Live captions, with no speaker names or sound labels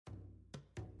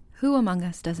Who among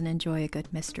us doesn't enjoy a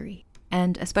good mystery?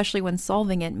 And especially when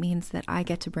solving it means that I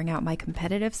get to bring out my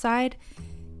competitive side,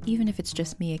 even if it's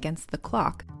just me against the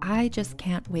clock. I just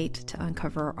can't wait to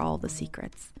uncover all the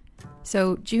secrets.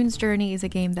 So June's Journey is a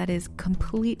game that is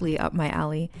completely up my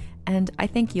alley, and I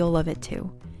think you'll love it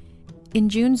too. In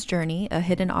June's Journey, a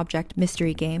hidden object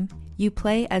mystery game, you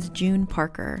play as June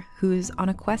Parker, who's on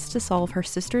a quest to solve her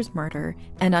sister's murder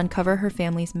and uncover her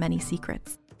family's many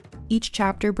secrets. Each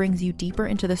chapter brings you deeper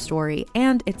into the story,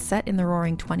 and it's set in the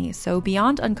Roaring '20s, so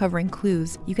beyond uncovering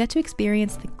clues, you get to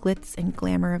experience the glitz and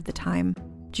glamour of the time.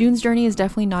 June's Journey is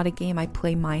definitely not a game I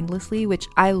play mindlessly, which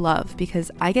I love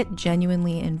because I get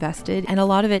genuinely invested, and a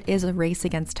lot of it is a race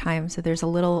against time, so there's a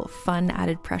little fun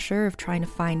added pressure of trying to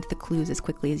find the clues as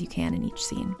quickly as you can in each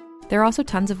scene. There are also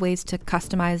tons of ways to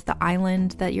customize the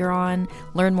island that you're on,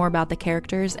 learn more about the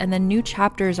characters, and then new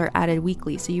chapters are added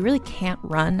weekly, so you really can't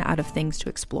run out of things to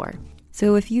explore.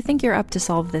 So if you think you're up to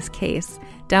solve this case,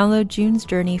 download June's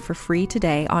Journey for free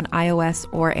today on iOS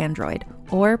or Android,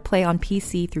 or play on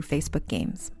PC through Facebook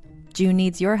Games. June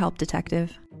needs your help,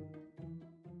 detective.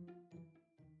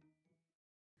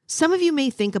 Some of you may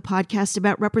think a podcast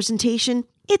about representation,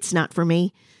 it's not for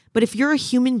me. But if you're a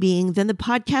human being, then the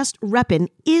podcast Reppin'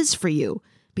 is for you,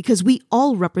 because we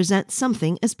all represent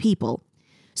something as people.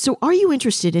 So are you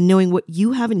interested in knowing what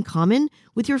you have in common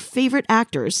with your favorite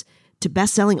actors, to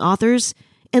best-selling authors,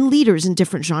 and leaders in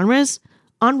different genres?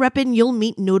 On Reppin', you'll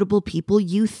meet notable people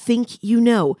you think you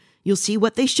know. You'll see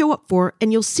what they show up for,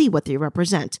 and you'll see what they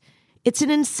represent. It's an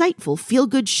insightful,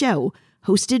 feel-good show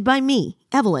hosted by me,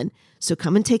 Evelyn. So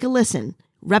come and take a listen.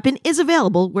 Reppin' is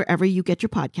available wherever you get your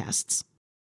podcasts.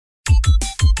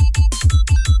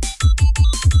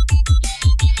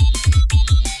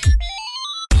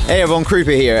 Hey everyone,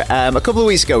 Krupa here. A couple of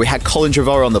weeks ago we had Colin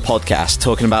Trevorrow on the podcast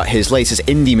talking about his latest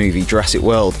indie movie, Jurassic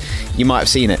World. You might have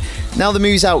seen it. Now the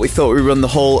movie's out, we thought we'd run the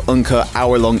whole uncut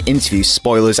hour-long interview,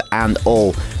 spoilers and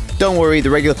all. Don't worry, the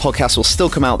regular podcast will still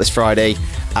come out this Friday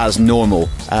as normal.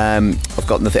 I've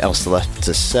got nothing else left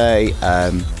to say.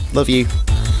 Love you.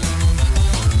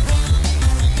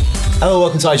 Hello,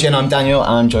 welcome to IGN. I'm Daniel.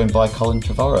 I'm joined by Colin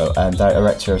Trevorrow,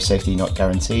 director of Safety Not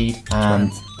Guaranteed,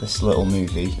 and this little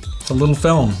movie. It's a little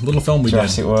film we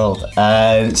Jurassic World.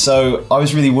 So I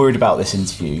was really worried about this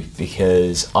interview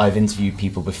because I've interviewed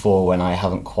people before when I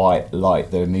haven't quite liked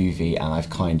their movie, and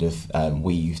I've kind of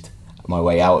weaved my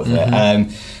way out of it.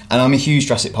 And I'm a huge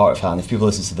Jurassic Park fan. If people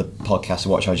listen to the podcast or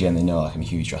watch IGN, they know I'm a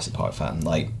huge Jurassic Park fan.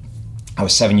 I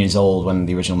was 7 years old when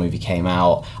the original movie came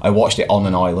out. I watched it on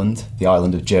an island, the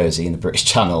island of Jersey in the British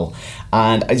Channel.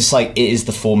 And I just it is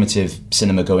the formative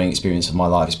cinema going experience of my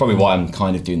life. It's probably why I'm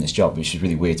kind of doing this job, which is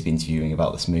really weird to be interviewing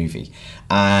about this movie.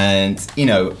 And,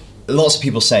 lots of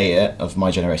people say it, of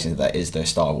my generation, that is their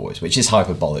Star Wars, which is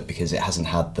hyperbolic because it hasn't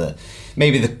had the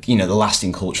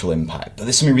lasting cultural impact. But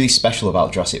there's something really special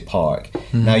about Jurassic Park.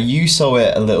 Mm-hmm. Now, you saw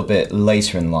it a little bit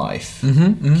later in life.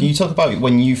 Can you talk about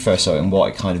when you first saw it and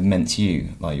what it kind of meant to you,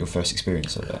 your first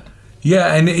experience of it?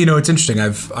 Yeah, and it's interesting.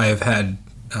 I have had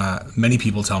many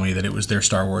people tell me that it was their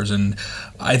Star Wars, and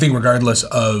I think regardless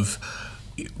of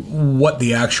what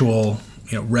the actual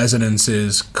resonance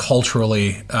is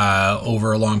culturally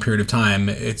over a long period of time,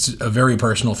 it's a very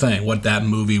personal thing, what that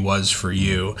movie was for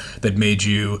you that made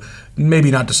you maybe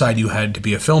not decide you had to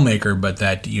be a filmmaker, but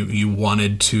that you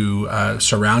wanted to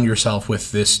surround yourself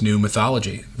with this new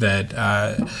mythology that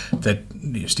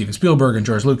Steven Spielberg and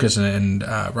George Lucas and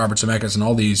Robert Zemeckis and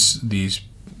all these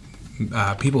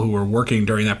people who were working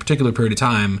during that particular period of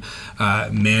time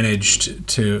managed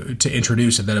to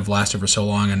introduce and that have lasted for so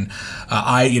long. And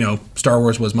Star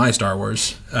Wars was my Star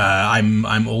Wars.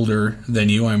 I'm older than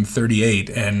you. I'm 38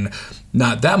 and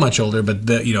not that much older, but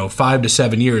 5 to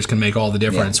 7 years can make all the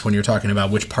difference when you're talking about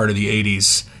which part of the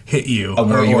 80s hit you. And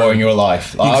where you are in your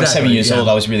life. Exactly, I was 7 years old.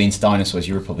 I was really into dinosaurs.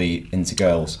 You were probably into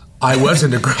girls. I was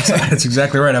into girls. That's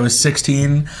exactly right. I was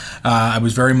 16. I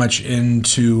was very much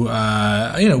into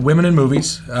women in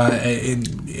movies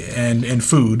and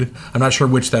food. I'm not sure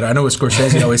which that. I know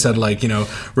Scorsese always said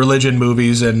religion,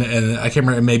 movies, and I can't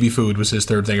remember. Maybe food was his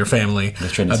third thing, or family. The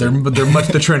Trinity. They're much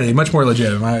the Trinity, much more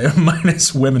legitimate. Mine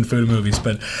is women, food, and movies,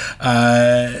 but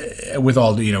with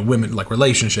all women, like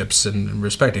relationships and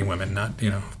respecting women, not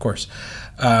of course.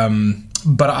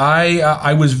 But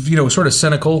I was, sort of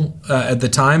cynical at the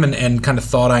time and kind of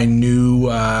thought I knew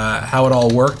how it all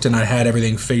worked and I had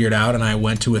everything figured out. And I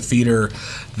went to a theater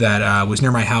that was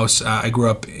near my house. I grew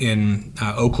up in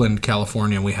Oakland,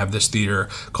 California, and we have this theater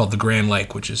called the Grand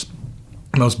Lake, which is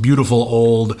the most beautiful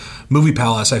old movie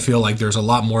palace. I feel like there's a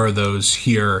lot more of those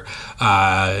here,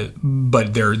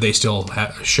 but they still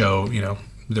show,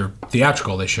 they're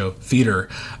theatrical. They show theater,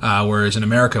 whereas in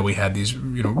America we had these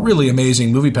really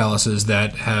amazing movie palaces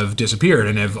that have disappeared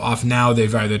and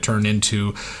they've either turned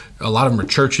into, a lot of them are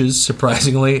churches,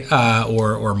 surprisingly,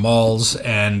 or malls,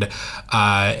 and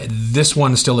this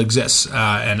one still exists,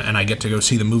 and I get to go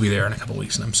see the movie there in a couple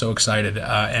weeks, and I'm so excited.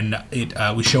 And it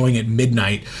was showing at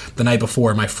midnight the night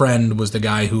before. My friend was the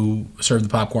guy who served the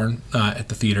popcorn at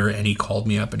the theater, and he called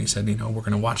me up and he said, we're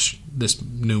going to watch this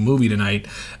new movie tonight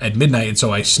at midnight. And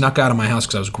so I snuck out of my house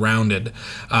because I was grounded,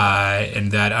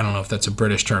 and that, I don't know if that's a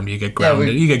British term. Do you get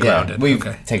grounded? You get grounded. We've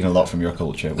taken a lot from your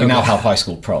culture. We now have high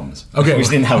school proms, which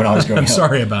didn't have when I was growing up. I'm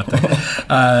sorry about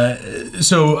that.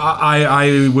 So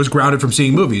I was grounded from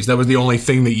seeing movies. That was the only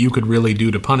thing that you could really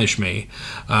do to punish me,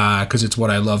 because it's what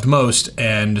I loved most.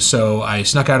 And so I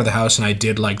snuck out of the house and I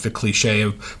did like the cliche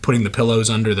of putting the pillows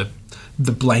under the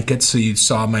blankets so you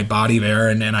saw my body there,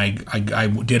 and I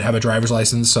did have a driver's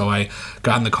license, so I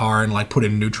got in the car and put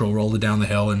in neutral, rolled it down the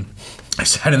hill, and I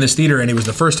sat in this theater, and it was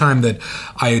the first time that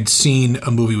I had seen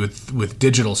a movie with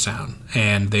digital sound,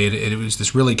 and it was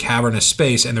this really cavernous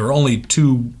space, and there were only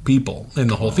 2 people in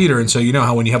the whole theater, and so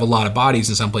how when you have a lot of bodies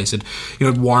in some place, it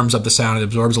warms up the sound, it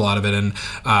absorbs a lot of it,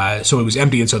 and so it was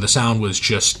empty, and so the sound was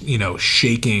just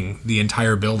shaking the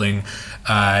entire building,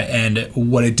 and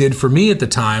what it did for me at the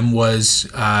time was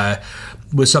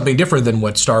something different than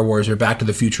what Star Wars or Back to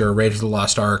the Future or Raiders of the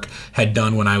Lost Ark had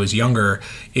done when I was younger.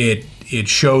 It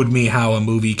showed me how a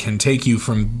movie can take you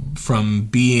from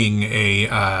being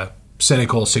a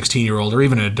cynical 16-year-old or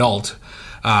even an adult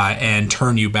and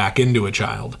turn you back into a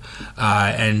child.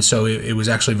 And so it was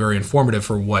actually very informative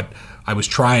for what I was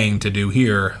trying to do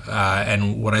here,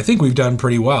 and what I think we've done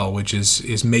pretty well, which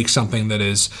is make something that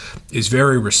is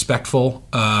very respectful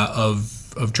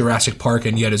of Jurassic Park,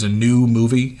 and yet is a new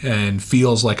movie and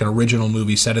feels like an original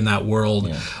movie set in that world,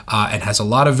 and has a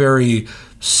lot of very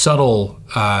subtle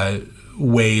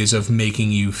ways of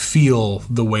making you feel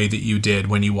the way that you did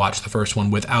when you watched the first one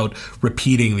without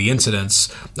repeating the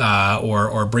incidents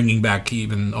or bringing back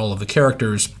even all of the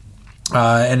characters.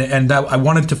 And that I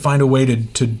wanted to find a way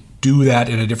to do that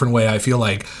in a different way. I feel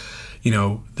like,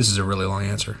 this is a really long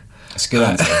answer. It's a good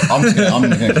answer. I'm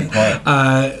going to keep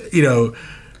quiet.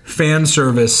 Fan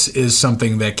service is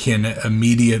something that can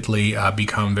immediately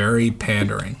become very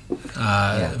pandering,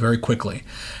 very quickly,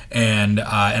 and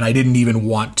I didn't even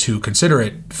want to consider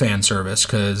it fan service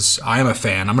because I am a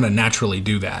fan. I'm going to naturally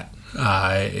do that.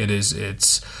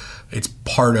 It's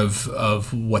part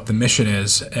of what the mission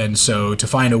is, and so to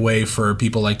find a way for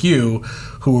people like you,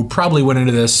 who probably went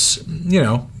into this,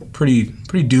 pretty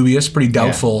dubious, pretty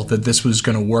doubtful that this was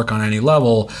going to work on any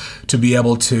level, to be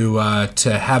able to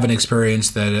have an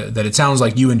experience that it sounds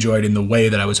like you enjoyed in the way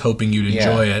that I was hoping you'd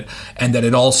enjoy it, and that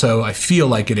it also, I feel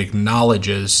like it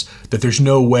acknowledges that there's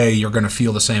no way you're going to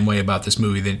feel the same way about this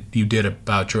movie that you did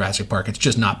about Jurassic Park. It's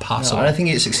just not possible. No, I think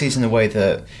it succeeds in the way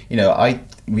that, I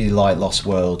really liked Lost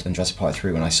World and Jurassic Park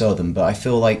 3 when I saw them, but I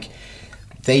feel like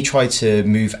they tried to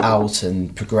move out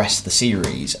and progress the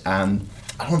series, and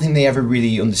I don't think they ever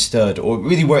really understood or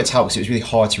really worked out, because it was really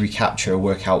hard to recapture or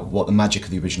work out what the magic of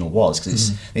the original was,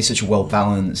 because it's such a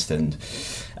well-balanced and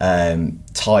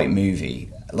tight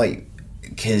movie.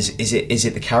 Because is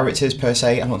it the characters per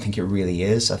se? I don't think it really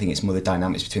is. I think it's more the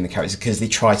dynamics between the characters, because they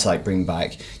try to bring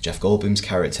back Jeff Goldblum's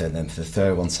character, and then for the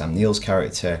third one, Sam Neill's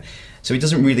character. So it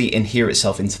doesn't really adhere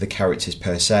itself into the characters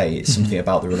per se. It's something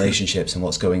about the relationships and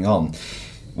what's going on.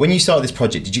 When you started this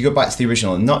project, did you go back to the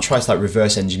original and not try to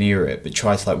reverse engineer it, but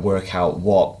try to work out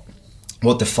what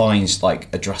defines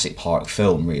a Jurassic Park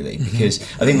film, really? Because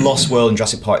I think Lost World and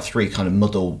Jurassic Park 3 kind of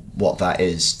muddle what that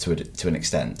is to an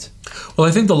extent. Well,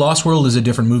 I think The Lost World is a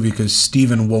different movie because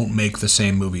Steven won't make the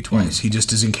same movie twice. He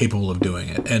just is incapable of doing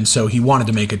it. And so he wanted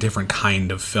to make a different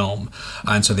kind of film.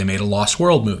 And so they made a Lost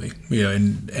World movie,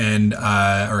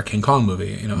 or a King Kong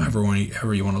movie,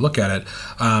 however you want to look at it.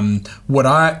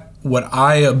 What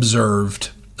I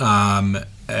observed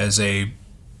as a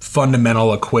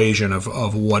fundamental equation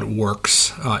of what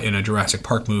works in a Jurassic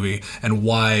Park movie, and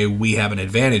why we have an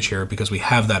advantage here because we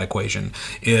have that equation,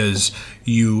 is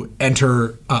you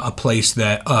enter a place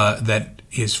that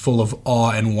is full of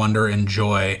awe and wonder and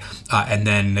joy, and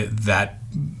then that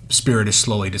spirit is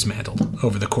slowly dismantled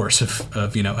over the course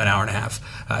of an hour and a half,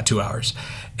 2 hours.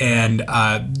 And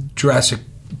Jurassic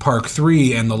Park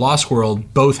 3 and The Lost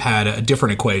World both had a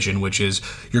different equation, which is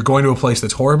you're going to a place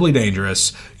that's horribly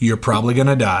dangerous, you're probably going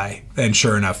to die, and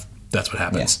sure enough, that's what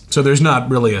happens. So there's not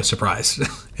really a surprise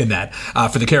in that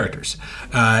for the characters.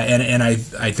 And I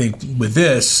think with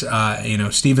this,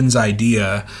 Steven's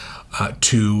idea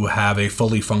to have a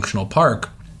fully functional park,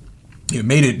 it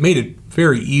made it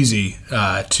very easy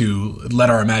to let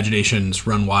our imaginations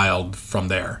run wild from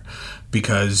there,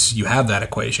 because you have that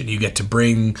equation. You get to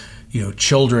bring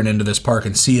children into this park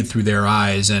and see it through their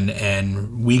eyes,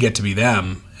 and we get to be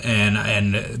them,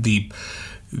 and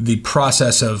the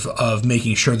process of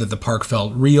making sure that the park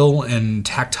felt real and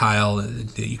tactile,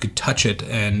 that you could touch it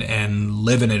and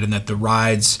live in it, and that the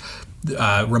rides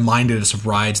reminded us of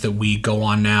rides that we go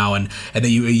on now, and that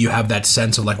you have that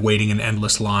sense of like waiting in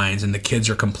endless lines, and the kids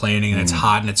are complaining, and it's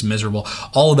hot and it's miserable.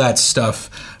 All of that stuff.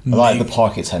 I like the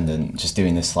park attendant just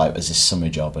doing this like as a summer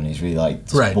job, and he's really like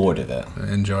just bored of it.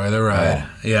 Enjoy the ride,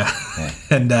 yeah.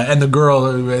 And the girl,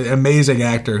 amazing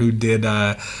actor who did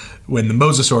when the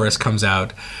Mosasaurus comes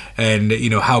out, and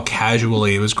how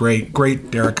casually it was great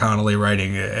Derek Connolly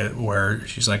writing where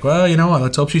she's like, well,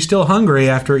 let's hope she's still hungry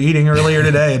after eating earlier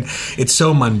today, and it's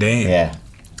so mundane.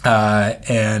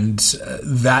 And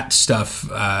that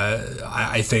stuff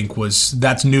I think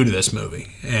that's new to this movie,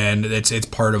 and it's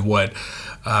part of what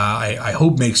I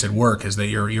hope makes it work, is that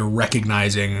you're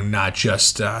recognizing not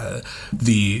just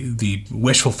the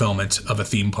wish fulfillment of a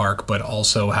theme park, but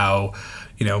also how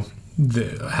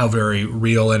how very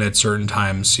real and at certain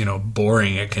times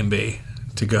boring it can be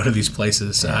to go to these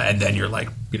places, and then you're like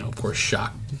of course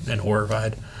shocked and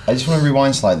horrified. I just want to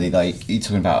rewind slightly. Like, you're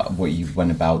talking about what you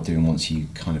went about doing once you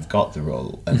kind of got the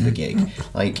role and the gig.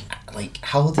 Like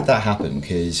how did that happen?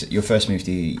 Because your first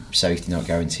movie, Safety Not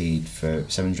Guaranteed, for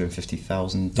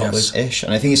 $750,000 ish,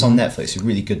 and I think it's on Netflix. It's a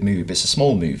really good movie, but it's a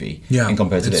small movie. And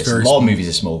compared to this, a lot of movies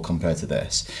are small compared to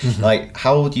this. Like,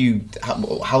 how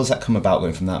does that come about,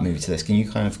 going from that movie to this? Can you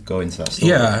kind of go into that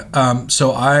story? Yeah.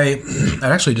 So I'd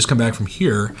actually just come back from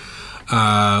here,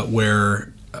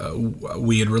 where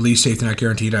we had released Safety Not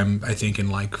Guaranteed, I think, in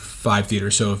like 5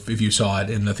 theaters. So if you saw it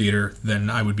in the theater, then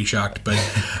I would be shocked. But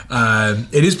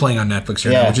it is playing on Netflix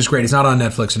here now, which is great. It's not on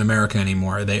Netflix in America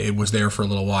anymore. It was there for a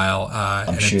little while.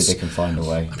 I'm sure they can find a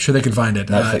way. I'm sure they can find it.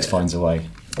 Netflix finds a way.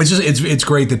 It's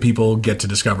great that people get to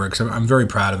discover it, because I'm very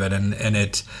proud of it. And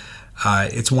it's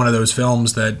one of those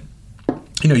films that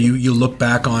you look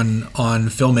back on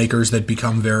filmmakers that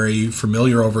become very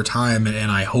familiar over time, and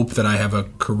I hope that I have a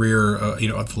career,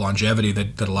 of longevity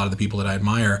that a lot of the people that I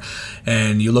admire,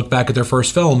 and you look back at their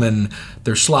first film and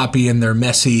they're sloppy and they're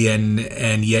messy, and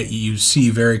yet you see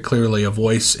very clearly a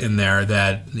voice in there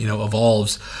that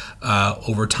evolves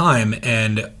over time,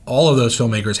 and all of those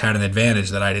filmmakers had an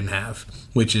advantage that I didn't have,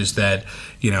 which is that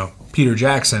Peter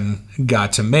Jackson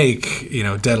got to make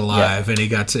Dead Alive, and he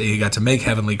got to make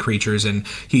Heavenly Creatures, and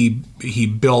he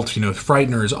built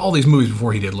Frighteners, all these movies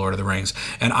before he did Lord of the Rings.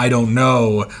 And I don't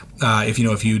know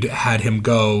if you'd had him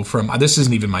go from, this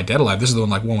isn't even my Dead Alive, this is the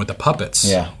one with the puppets.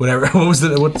 Whatever. What's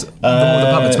the one with the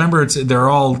puppets? Remember, they're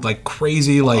all like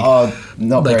crazy, like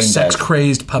sex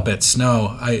crazed puppets.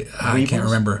 No, I can't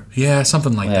remember. Yeah,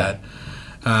 something like that.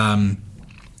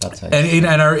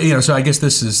 So I guess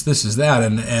this is that,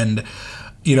 and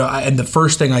the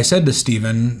first thing I said to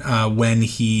Stephen when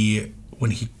he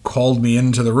called me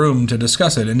into the room to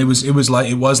discuss it, and it was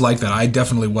like that. I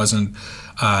definitely wasn't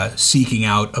seeking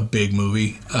out a big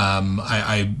movie.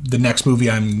 The next movie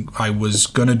I was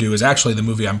gonna do is actually the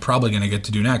movie I'm probably gonna get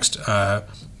to do next.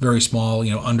 Very small,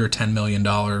 under $10 million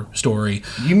story.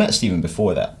 You met Stephen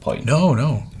before that point?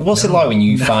 No. What's it like when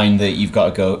you find that you've got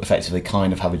to go effectively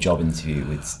kind of have a job interview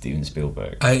with Steven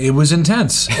Spielberg? It was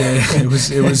intense.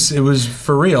 It was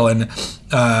for real. And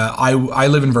I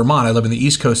live in Vermont. I live in the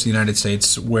East Coast of the United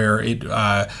States, where it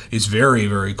is very,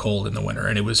 very cold in the winter.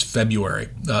 And it was February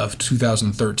of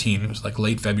 2013. It was like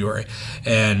late February.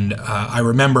 And I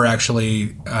remember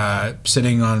actually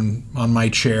sitting on my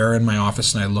chair in my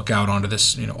office, and I look out onto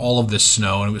this, all of this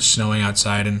snow, and it was snowing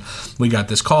outside, and we got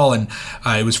this call, and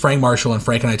it was Frank Marshall, and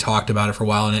Frank and I talked about it for a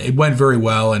while, and it went very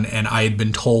well, and I had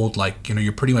been told, like,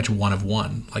 you're pretty much one of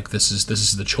one, like this is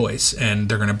the choice, and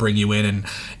they're going to bring you in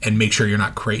and make sure you're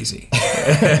not crazy.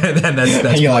 And that's what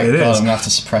it is. I'm going to have to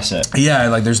suppress it. Yeah,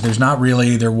 like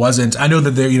there wasn't, I know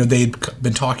that they'd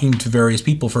been talking to various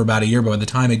people for about a year, but by the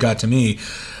time it got to me,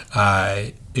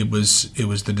 it was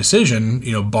the decision,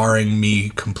 barring me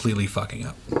completely fucking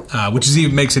up, which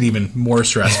makes it even more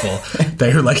stressful.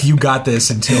 They're like, you got this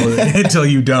until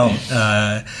you don't.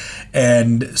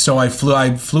 And so I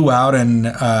flew out, and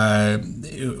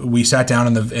we sat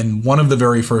down, and one of the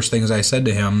very first things I said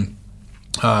to him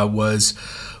was,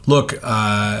 look,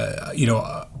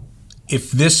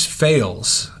 if this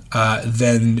fails,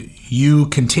 then you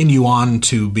continue on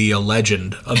to be a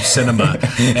legend of cinema,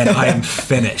 and I am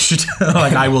finished.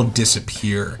 Like, I will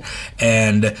disappear.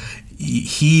 And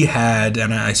he had,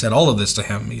 and I said all of this to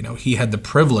him, he had the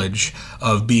privilege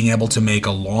of being able to make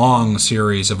a long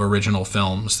series of original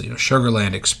films,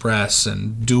 Sugarland Express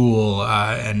and Duel,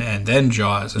 and then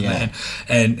Jaws,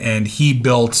 and he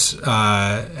built,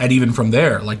 and even from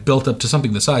there, like built up to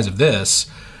something the size of this.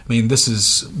 I mean, this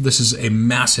is a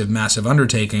massive, massive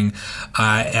undertaking,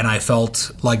 and I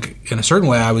felt like, in a certain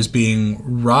way, I was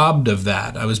being robbed of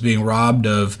that. I was being robbed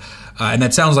of, and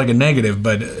that sounds like a negative,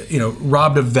 but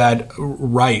robbed of that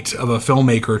right of a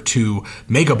filmmaker to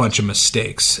make a bunch of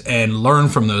mistakes and learn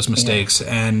from those mistakes.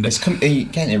 Yeah. And you're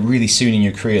getting it really soon in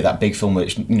your career, that big film,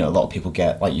 which a lot of people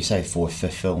get, like you say, 4th,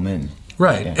 5th film in.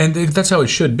 Right, yeah. And that's how it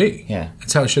should be. Yeah,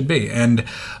 that's how it should be, and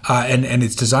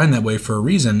it's designed that way for a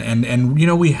reason. And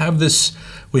we have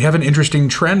an interesting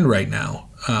trend right now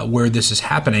where this is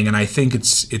happening, and I think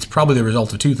it's probably the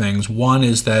result of two things. One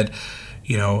is that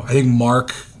I think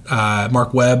Mark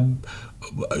Webb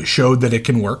showed that it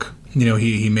can work.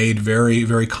 He made very,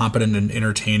 very competent and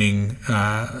entertaining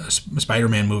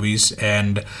Spider-Man movies,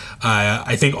 and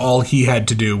I think all he had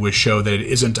to do was show that it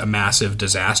isn't a massive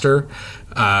disaster,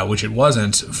 which it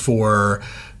wasn't, for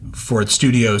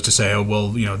studios to say, oh, well,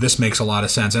 this makes a lot of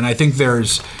sense. And I think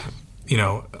there's,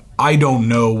 I don't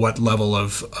know what level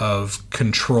of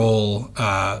control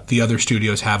the other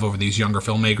studios have over these younger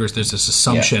filmmakers. There's this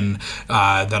assumption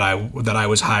that I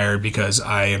was hired because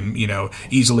I am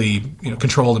easily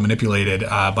controlled and manipulated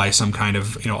by some kind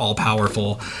of all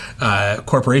powerful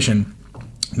corporation.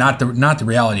 Not the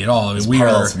reality at all. I mean, we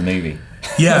are to the movie.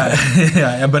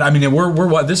 Yeah, but I mean,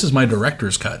 we're this is my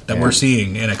director's cut that we're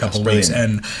seeing in a couple of weeks,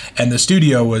 and the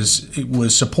studio was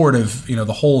supportive,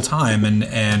 the whole time,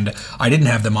 and I didn't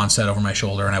have them on set over my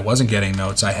shoulder, and I wasn't getting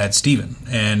notes. I had Steven,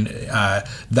 and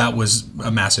that was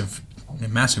a massive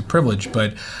privilege.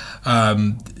 But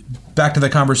back to the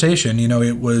conversation,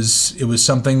 it was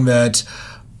something that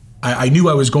I knew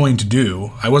I was going to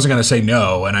do. I wasn't going to say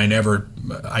no, and I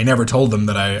never told them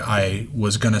that I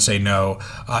was going to say no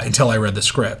until I read the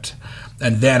script.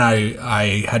 And then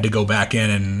I had to go back in,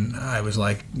 and I was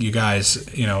like, you guys,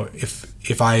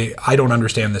 if I don't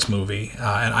understand this movie,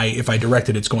 and if I direct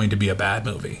it, it's going to be a bad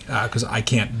movie, because I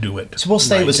can't do it. So what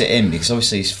state was it in? Because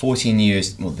obviously it's 14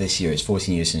 years, well, this year it's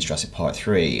 14 years since Jurassic Park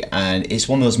 3, and it's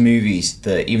one of those movies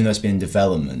that, even though it's been in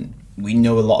development, we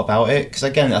know a lot about it, because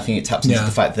again, I think it taps into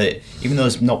the fact that even though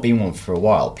it's not been one for a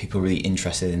while, people are really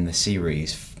interested in the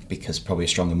series because probably a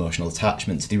strong emotional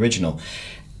attachment to the original.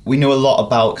 We know a lot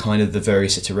about kind of the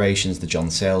various iterations, the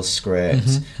John Sayles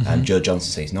script, and Joe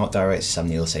Johnston saying he's not directed, Sam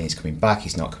Neill saying he's coming back,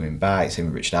 he's not coming back, same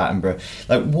with Richard Attenborough.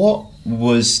 Like, what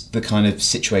was the kind of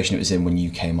situation it was in when you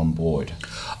came on board?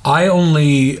 I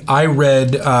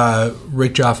read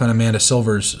Rick Joff and Amanda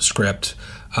Silver's script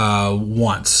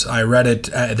once. I read it.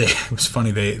 It was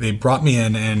funny. They brought me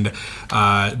in, and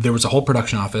there was a whole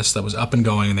production office that was up and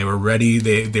going, and they were ready.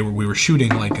 We were shooting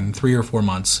like in 3 or 4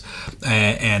 months,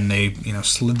 and they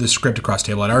slid the script across the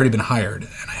table. I'd already been hired,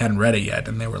 and I hadn't read it yet,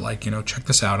 and they were like, check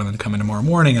this out, and then come in tomorrow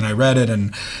morning. And I read it,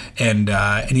 and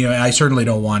I certainly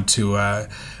don't want to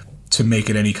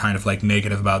make it any kind of like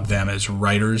negative about them as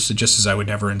writers, just as I would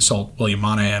never insult William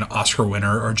Monahan, Oscar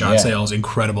winner, or John Sayles,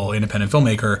 incredible independent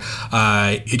filmmaker.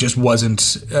 It just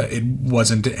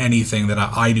wasn't anything that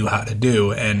I knew how to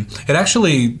do, and it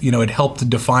actually it helped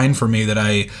define for me that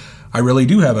I really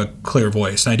do have a clear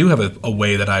voice, and I do have a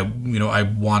way that I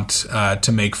want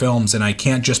to make films, and I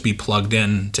can't just be plugged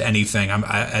in to anything.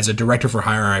 As a director for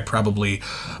hire, I probably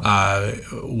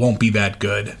won't be that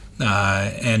good,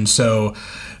 and so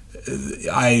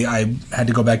I had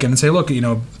to go back in and say, look,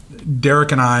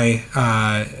 Derek and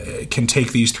I can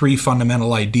take these 3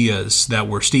 fundamental ideas that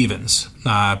were Steven's,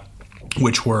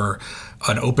 which were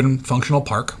an open functional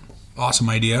park, awesome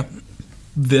idea.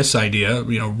 This idea,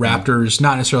 raptors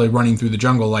not necessarily running through the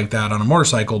jungle like that on a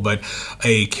motorcycle, but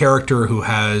a character who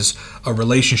has a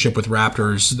relationship with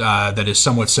raptors that is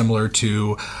somewhat similar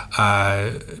to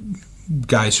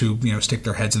guys who stick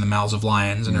their heads in the mouths of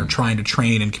lions and are trying to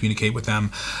train and communicate with them,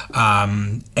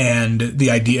 and the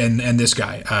idea, and this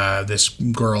guy, this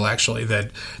girl actually,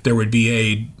 that there would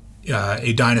be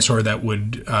a dinosaur that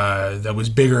was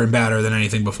bigger and badder than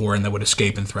anything before, and that would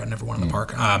escape and threaten everyone in the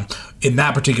park. In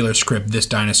that particular script, this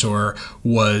dinosaur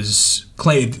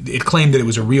claimed that it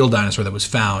was a real dinosaur that was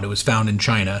found. It was found in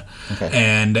China,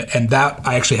 and that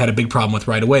I actually had a big problem with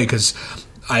right away, because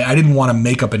I didn't want to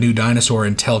make up a new dinosaur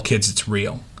and tell kids it's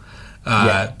real.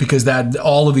 Because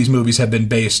all of these movies have been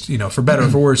based, for better or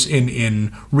for worse,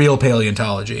 in real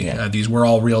paleontology. These were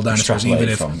all real dinosaurs, even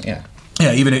if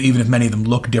Yeah, even if many of them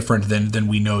look different than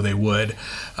we know they would,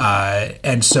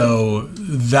 and so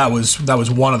that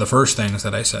was one of the first things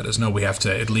that I said is no, we have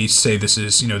to at least say this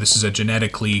is a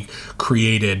genetically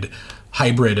created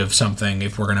hybrid of something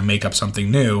if we're going to make up something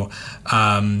new,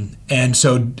 and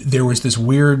so there was this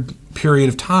weird period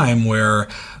of time where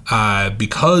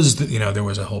because there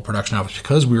was a whole production office,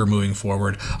 because we were moving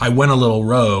forward, I went a little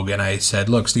rogue and I said,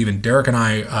 look, Stephen, Derek and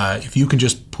I, if you can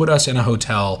just put us in a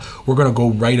hotel, we're going to go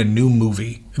write a new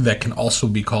movie that can also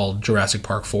be called Jurassic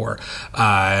Park 4,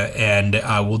 and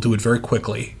we'll do it very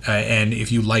quickly, and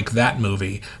if you like that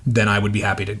movie, then I would be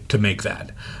happy to make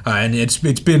that. And it's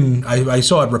been, I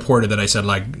saw it reported that I said,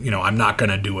 like, I'm not going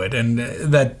to do it, and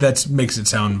that makes it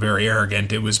sound very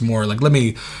arrogant. It was more like, let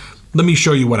me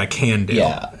show you what I can do,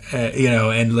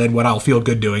 and then what I'll feel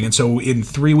good doing. And so in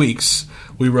 3 weeks,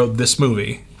 we wrote this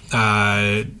movie.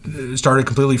 Started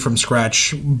completely from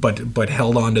scratch, but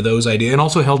held on to those ideas, and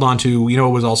also held on to,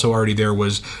 what was also already there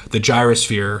was the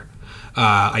gyrosphere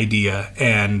idea,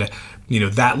 and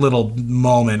that little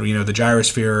moment, the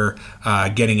gyrosphere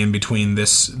getting in between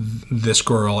this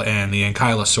girl and the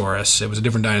Ankylosaurus. It was a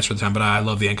different dinosaur at the time, but I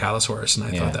love the Ankylosaurus, and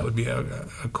I thought that would be a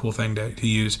cool thing to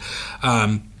use.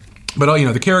 But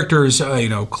the characters,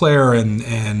 Claire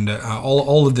and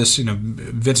all of this,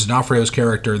 Vincent D'Onofrio's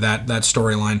character, that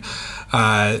storyline,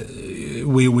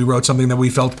 we wrote something that we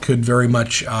felt could very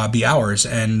much be ours,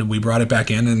 and we brought it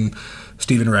back in, and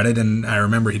Stephen read it, and I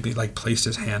remember he placed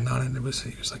his hand on it, and he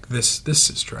was like, this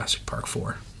is Jurassic Park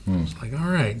 4. I was like, all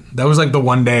right. That was like the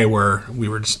one day where we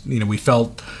were just, we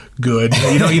felt good.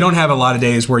 You don't have a lot of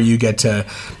days where you get to,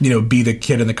 be the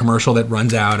kid in the commercial that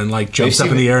runs out and jumps up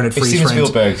in the air and it freeze frames. If Steven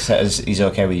Spielberg says he's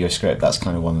okay with your script, that's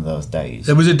kind of one of those days.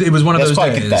 It was one of those days. It was quite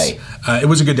a good day. It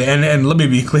was a good day. And let me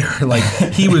be clear,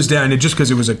 he was down, just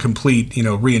because it was a complete,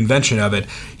 reinvention of it,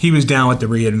 he was down with the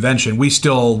reinvention. We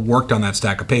still worked on that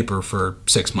stack of paper for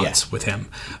 6 months with him.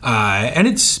 And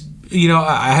it's,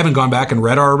 I haven't gone back and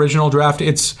read our original draft.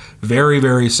 It's very,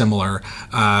 very similar,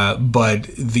 but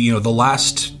the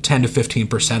last 10 to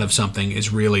 15% of something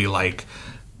is really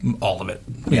all of it,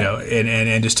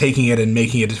 and just taking it and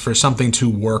making it for something to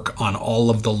work on all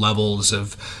of the levels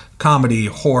of comedy,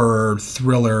 horror,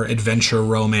 thriller, adventure,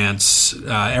 romance,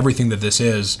 everything that this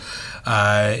is.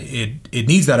 It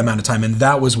needs that amount of time, and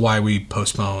that was why we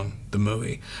postponed the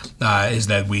movie, is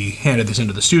that we handed this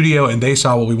into the studio and they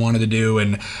saw what we wanted to do,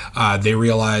 and they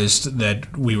realized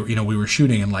that we were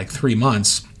shooting in 3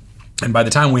 months, and by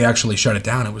the time we actually shut it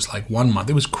down, it was 1 month.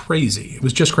 It was crazy. It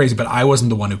was just crazy, but I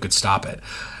wasn't the one who could stop it.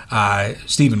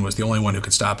 Stephen was the only one who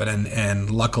could stop it, and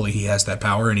luckily he has that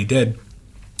power, and he did,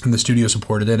 and the studio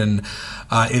supported it, and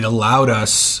it allowed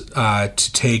us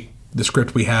to take the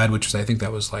script we had, which was, I think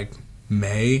that was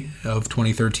May of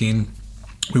 2013.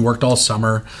 We worked all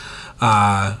summer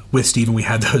with Stephen. We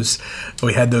had those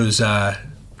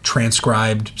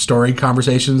transcribed story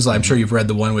conversations. I'm sure you've read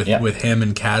the one with him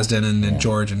and Kasdan and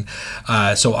George, and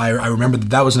so I remember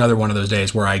that was another one of those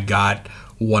days where I got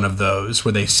one of those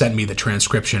where they sent me the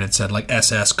transcription. It said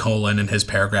SS Colin in his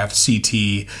paragraph,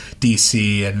 CT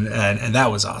DC, and that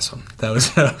was awesome. That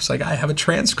was I was like, I have a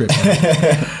transcript.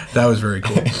 That was very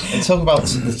cool. And talk about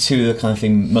the two of the kind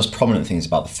of most prominent things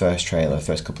about the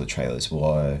first couple of trailers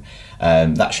were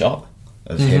that shot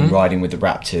of him riding with the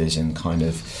raptors and kind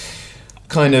of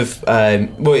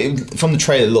from the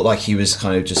trailer it looked like he was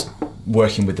kind of just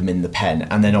working with them in the pen,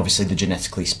 and then obviously the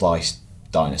genetically spliced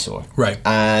dinosaur. Right.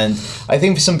 And I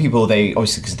think for some people, they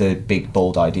obviously, because they're big,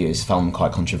 bold ideas, found them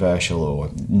quite controversial or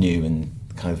new and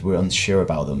kind of were unsure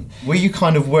about them. Were you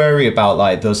kind of worried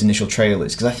about those initial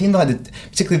trailers? Because I think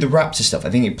particularly the raptor stuff, I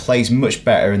think it plays much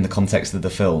better in the context of the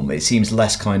film. It seems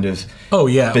less kind of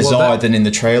bizarre than in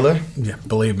the trailer. Yeah,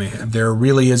 believe me. There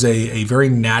really is a very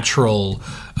natural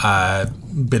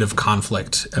bit of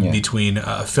conflict between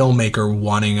a filmmaker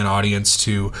wanting an audience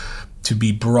to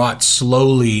be brought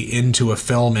slowly into a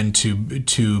film and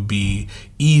to be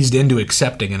eased into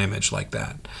accepting an image like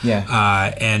that.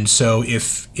 Yeah. And so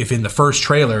if in the first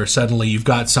trailer suddenly you've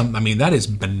got that is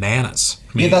bananas.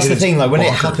 That's the thing. When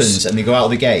it happens and they go out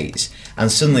of the gates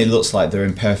and suddenly it looks like they're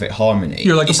in perfect harmony,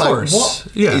 you're like, of course. What?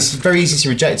 Yeah. It's very easy to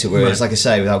reject it. Whereas, like I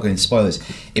say, without going into spoilers,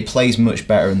 it plays much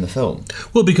better in the film.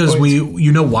 Well, because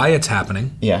you know why it's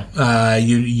happening. Yeah.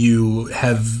 You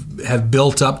have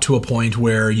built up to a point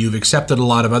where you've accepted a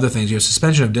lot of other things. Your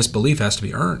suspension of disbelief has to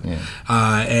be earned,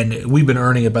 and we've been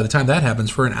earning it by the time that happens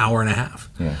for an hour and a half.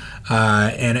 Yeah.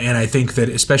 And I think that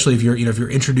especially if you're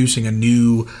introducing a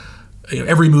new,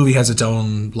 every movie has its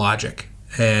own logic,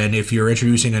 and if you're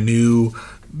introducing a new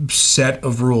set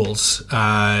of rules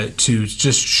to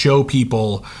just show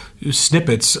people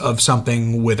snippets of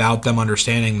something without them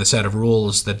understanding the set of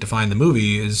rules that define the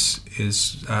movie is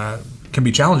can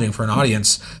be challenging for an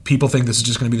audience. People think this is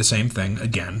just going to be the same thing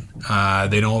again.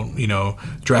 They don't,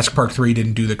 Jurassic Park 3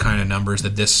 didn't do the kind of numbers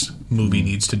that this movie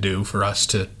needs to do for us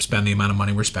to spend the amount of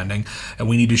money we're spending. And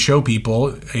we need to show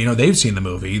people, they've seen the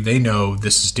movie. They know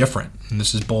this is different and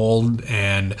this is bold,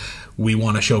 and we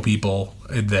want to show people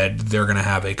that they're going to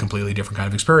have a completely different kind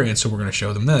of experience, so we're going to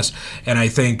show them this. And I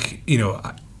think,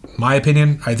 my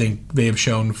opinion, I think they have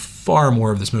shown far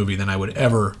more of this movie than I would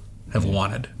ever have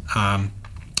wanted.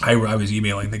 I was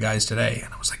emailing the guys today,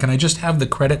 and I was like, "Can I just have the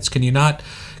credits? Can you not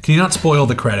spoil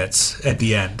the credits at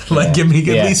the end? At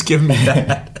least give me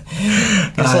that."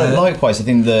 Likewise, I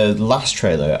think the last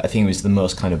trailer, I think it was the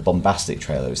most kind of bombastic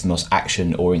trailer. It was the most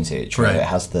action-oriented trailer. Right. It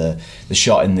has the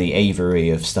shot in the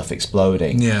aviary of stuff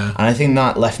exploding. Yeah, and I think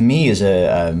that left me as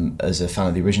a fan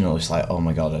of the original, it's like, oh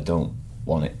my god, I don't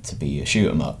want it to be a shoot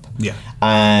 'em up. Yeah.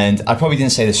 And I probably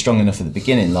didn't say this strong enough at the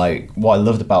beginning. Like, what I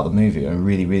loved about the movie and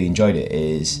really, really enjoyed it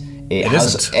is it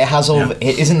isn't that at all.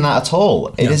 It isn't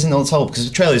at all, because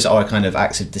the trailers are a kind of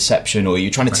acts of deception, or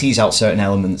you're trying to tease out certain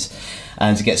elements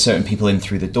and to get certain people in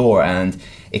through the door, and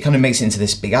it kind of makes it into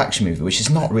this big action movie, which is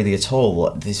not really at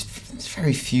all. There's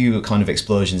very few kind of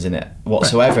explosions in it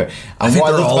whatsoever. Right. And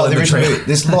what I love about the original movie,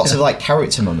 there's lots of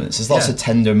character moments. There's lots of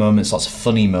tender moments, lots of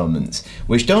funny moments,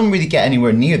 which don't really get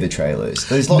anywhere near the trailers.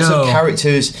 There's lots of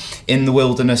characters in the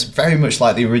wilderness, very much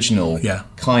like the original,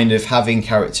 kind of having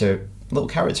little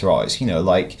character arcs,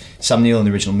 like Sam Neill in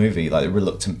the original movie, like the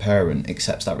reluctant parent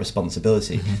accepts that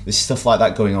responsibility. Mm-hmm. There's stuff like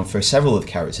that going on for several of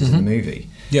the characters in the movie.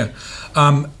 Yeah.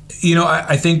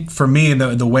 I think for me,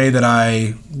 the way that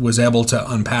I was able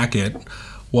to unpack it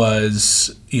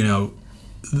was,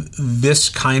 this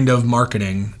kind of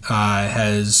marketing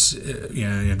has,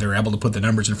 they're able to put the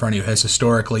numbers in front of you, has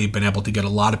historically been able to get a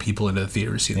lot of people into the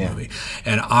theater to see the movie.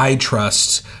 And I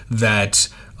trust that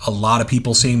a lot of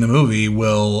people seeing the movie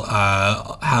will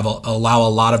allow a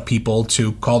lot of people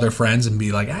to call their friends and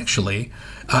be like, actually,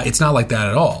 it's not like that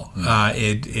at all.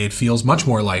 It feels much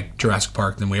more like Jurassic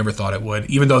Park than we ever thought it would,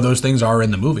 even though those things are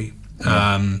in the movie.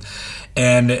 And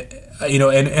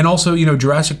also,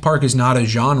 Jurassic Park is not a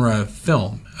genre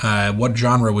film. What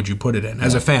genre would you put it in?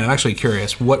 As a fan, I'm actually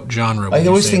curious. What genre would you say? I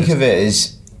always think of it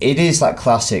as, it is that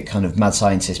classic kind of mad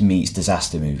scientist meets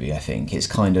disaster movie, I think. It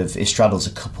straddles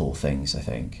a couple things, I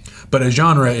think. But a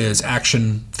genre is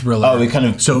action, thriller. Oh, we kind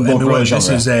of this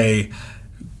is a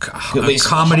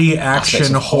comedy,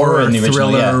 action, horror,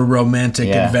 thriller, romantic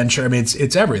adventure. I mean,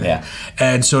 it's everything. Yeah.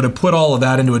 And so to put all of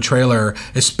that into a trailer,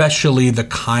 especially the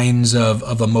kinds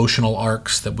of emotional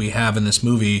arcs that we have in this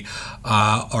movie,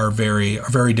 are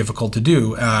very difficult to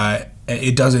do.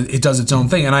 It does its own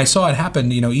thing, and I saw it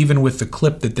happen. Even with the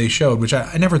clip that they showed, which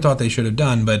I never thought they should have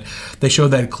done, but they showed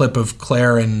that clip of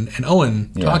Claire and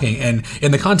Owen talking, and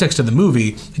in the context of the movie,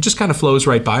 it just kind of flows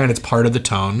right by, and it's part of the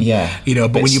tone. Yeah,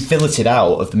 but when you fill it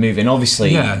out of the movie, and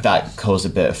obviously that caused a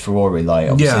bit of furore.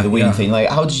 The Ween thing.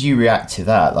 How did you react to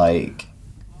that?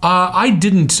 I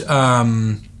didn't.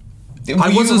 I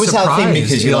wasn't surprised. That thing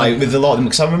because with a lot of them,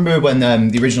 because I remember when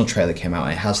the original trailer came out,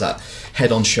 and it has that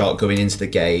head-on shot going into the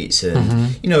gates,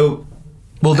 and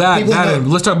well,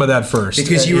 let's talk about that first,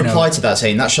 because you replied to that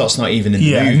saying that shot's not even in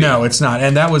the movie. No, it's not,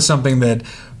 and that was something that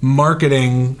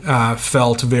marketing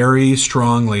felt very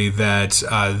strongly that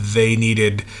they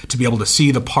needed to be able to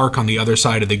see the park on the other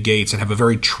side of the gates and have a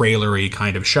very trailery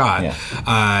kind of shot.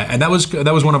 And that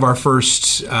was one of our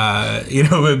first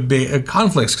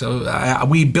conflicts.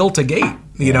 We built a gate.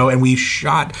 And we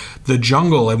shot the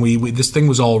jungle, and this thing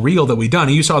was all real that we done.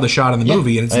 And you saw the shot in the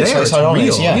movie, and it's there. It's real.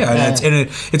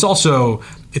 It's also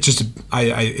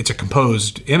it's a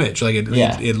composed image.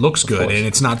 It looks good, and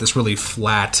it's not this really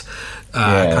flat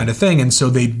kind of thing. And so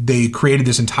they created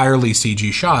this entirely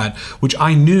CG shot, which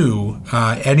I knew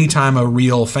anytime a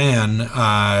real fan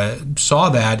saw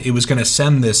that, it was going to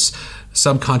send this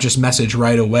subconscious message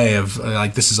right away of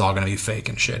this is all going to be fake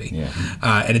and shitty.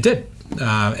 And it did.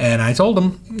 And I told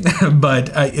them, but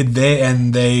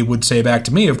they would say back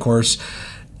to me, of course,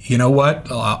 you know what?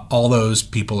 All those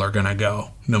people are going to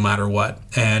go no matter what.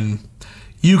 And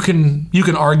you can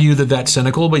argue that that's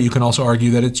cynical, but you can also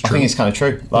argue that it's true. I think it's kind of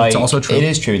true. It's also true. It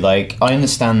is true. I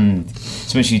understand,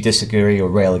 as much as you disagree or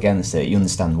rail against it, you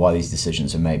understand why these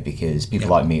decisions are made, because people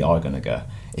like me are going to go.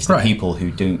 It's the people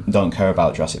who don't care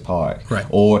about Jurassic Park. Right.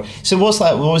 So what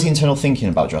was the internal thinking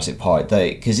about Jurassic Park?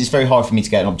 Because it's very hard for me to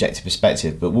get an objective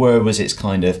perspective, but where was its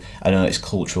kind of, I don't know, its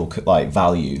cultural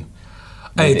value?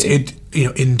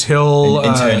 Until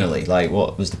internally,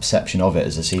 what was the perception of it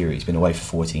as a series? It's been away for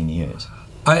 14 years.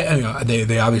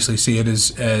 They obviously see it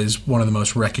as one of the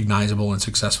most recognizable and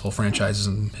successful franchises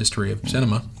in the history of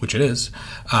cinema, which it is,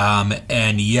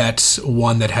 and yet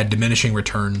one that had diminishing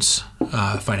returns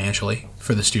financially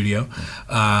for the studio,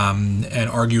 and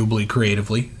arguably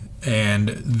creatively. And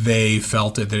they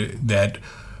felt that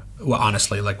well,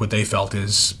 honestly, like what they felt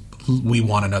is we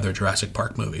want another Jurassic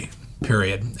Park movie,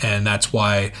 period. And that's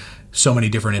why so many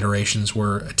different iterations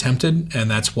were attempted, and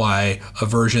that's why a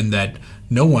version that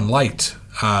no one liked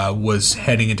was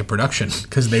heading into production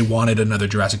because they wanted another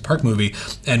Jurassic Park movie.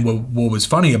 And what was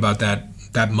funny about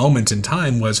that moment in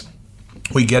time was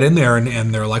we get in there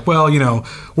and they're like, well,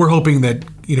 we're hoping that,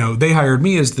 they hired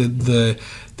me as the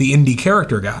indie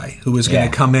character guy who was going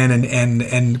to come in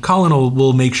and Colin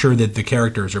will make sure that the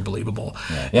characters are believable.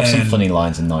 Yeah, you have some funny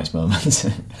lines and nice moments.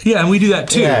 Yeah, and we do that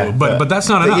too, but that's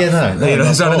not enough. Yeah, no,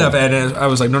 that's not enough. And I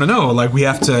was like, no, like we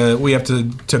have to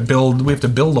build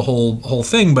the whole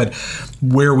thing. But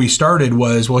where we started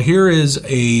was, well, here is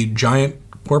a giant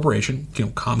corporation,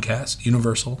 Comcast,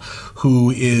 Universal,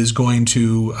 who is going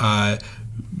to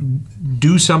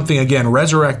do something again,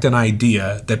 resurrect an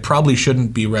idea that probably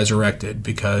shouldn't be resurrected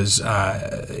because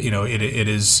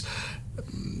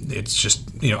it's just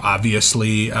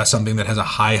obviously something that has a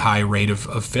high rate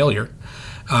of failure,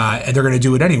 and they're going to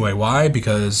do it anyway. Why?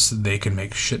 Because they can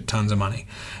make shit tons of money.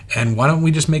 And why don't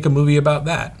we just make a movie about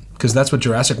that? Because that's what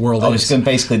Jurassic World is.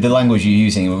 Basically, the language you're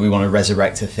using, we want to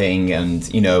resurrect a thing, and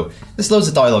there's loads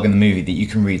of dialogue in the movie that you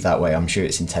can read that way. I'm sure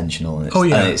it's intentional. And of course,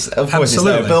 it's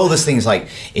there. But all those things like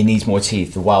it needs more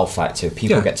teeth, the wow factor,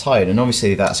 people get tired, and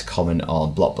obviously that's a comment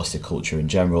on blockbuster culture in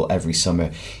general. Every summer,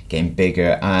 getting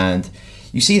bigger, and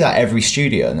you see that every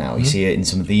studio now. You see it in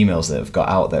some of the emails that have got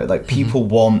out there. Like people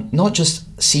want not just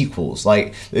sequels.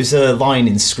 Like there's a line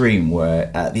in Scream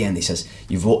where at the end he says,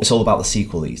 "It's all about the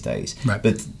sequel these days." Right.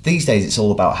 But these days it's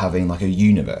all about having like a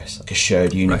universe, like a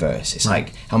shared universe. Right. It's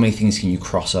like how many things can you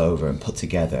cross over and put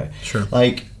together? Sure.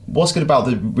 Like what's good about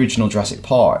the original Jurassic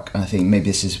Park, and I think maybe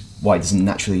this is why it doesn't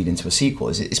naturally lead into a sequel,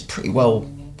 is it's pretty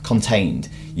well contained.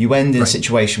 You end in a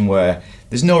situation where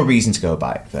there's no reason to go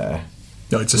back there.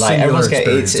 No, it's a singular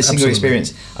experience. It's a singular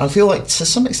experience. And I feel like to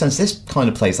some extent this kind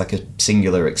of plays like a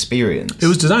singular experience. It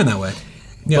was designed that way.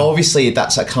 Yeah. But obviously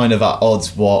that's at kind of at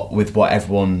odds with what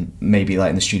everyone maybe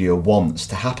like in the studio wants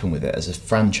to happen with it as a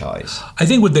franchise. I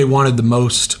think what they wanted the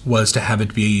most was to have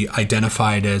it be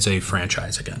identified as a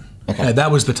franchise again. Okay.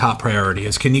 That was the top priority.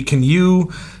 Is can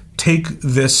you take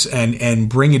this and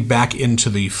bring it back into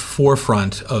the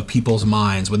forefront of people's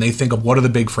minds when they think of what are the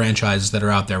big franchises that are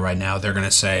out there right now. They're going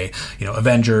to say,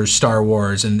 Avengers, Star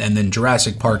Wars, and then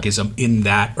Jurassic Park is in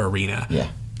that arena. Yeah.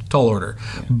 Tall order.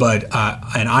 Yeah. But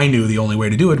and I knew the only way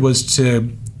to do it was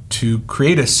to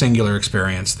create a singular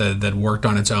experience that worked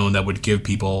on its own, that would give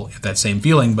people that same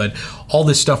feeling. But all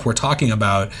this stuff we're talking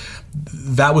about,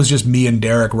 that was just me and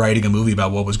Derek writing a movie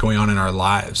about what was going on in our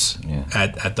lives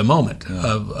at the moment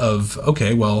of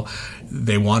okay, well,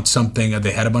 they want something.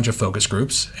 They had a bunch of focus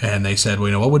groups, and they said,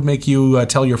 well, what would make you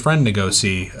tell your friend to go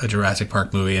see a Jurassic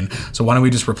Park movie? And so why don't we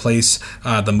just replace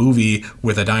the movie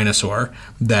with a dinosaur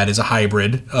that is a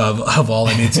hybrid of all?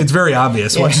 I mean, it's very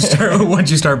obvious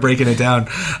once you start breaking it down,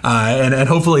 and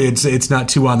hopefully it's not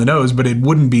too on the nose, but it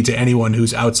wouldn't be to anyone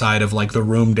who's outside of like the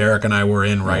room Derek and I were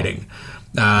in writing.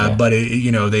 But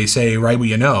they say write what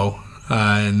you know,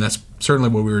 and that's certainly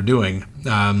what we were doing.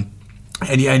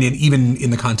 And even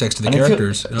in the context of the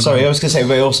characters. I was going to say,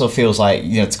 but it also feels like,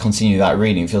 to continue that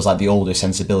reading, it feels like the older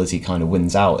sensibility kind of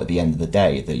wins out at the end of the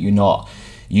day, that you're not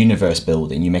universe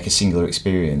building, you make a singular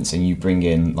experience, and you bring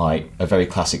in like a very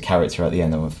classic character at the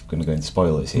end. I'm going to go into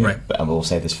spoilers here, but I will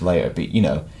save this for later. But,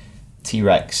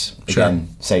 T-Rex, again,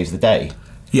 saves the day.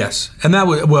 Yes, and that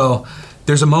was, well...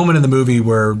 There's a moment in the movie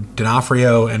where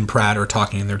D'Onofrio and Pratt are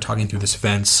talking, and they're talking through this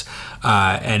fence,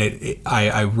 and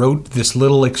I wrote this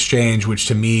little exchange, which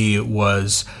to me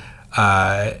was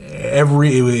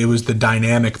it was the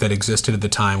dynamic that existed at the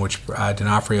time, which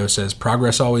D'Onofrio says,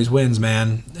 "Progress always wins,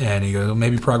 man," and he goes, well,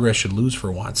 maybe progress should lose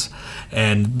for once,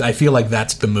 and I feel like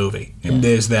that's the movie.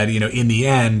 Is that in the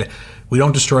end, we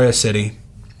don't destroy a city.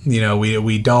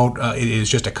 We don't. It is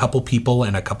just a couple people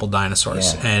and a couple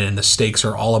dinosaurs, and the stakes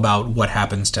are all about what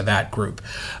happens to that group.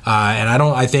 And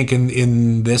I think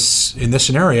in this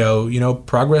scenario,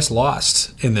 progress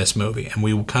lost in this movie, and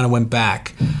we kind of went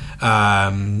back.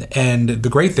 And the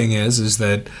great thing is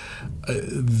that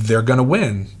they're going to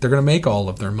win. They're going to make all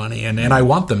of their money, and I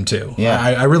want them to. Yeah.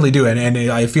 I really do, and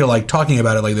I feel like talking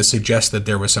about it like this suggests that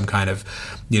there was some kind of,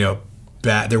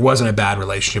 there wasn't a bad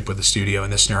relationship with the studio in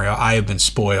this scenario. I have been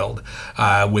spoiled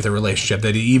with a relationship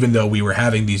that, even though we were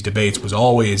having these debates, was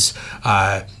always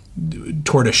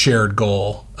toward a shared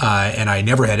goal, and I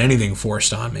never had anything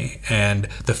forced on me. And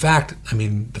the fact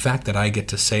that I get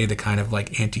to say the kind of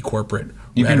like anti-corporate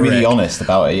You've rhetoric, been really honest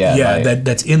about it, yeah. Yeah, like,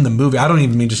 that's in the movie. I don't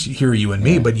even mean just hear you and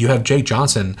me, but you have Jake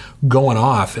Johnson going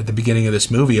off at the beginning of this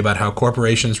movie about how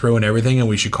corporations ruin everything and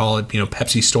we should call it,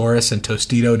 Pepsi Storis and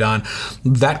Tostito Don.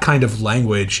 That kind of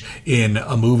language in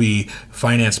a movie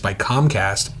financed by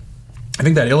Comcast, I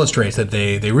think that illustrates that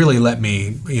they really let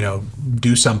me,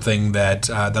 do something that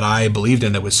I believed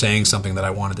in, that was saying something that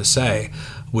I wanted to say,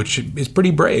 which is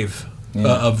pretty brave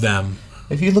of them.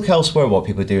 If you look elsewhere what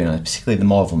people are doing, particularly the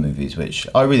Marvel movies, which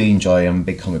I really enjoy, I'm a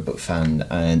big comic book fan,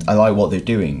 and I like what they're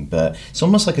doing, but it's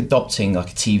almost like adopting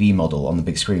like a TV model on the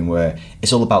big screen where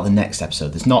it's all about the next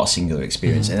episode. There's not a singular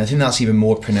experience, and I think that's even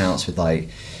more pronounced with like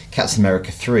Captain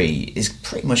America 3 is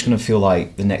pretty much going to feel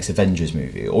like the next Avengers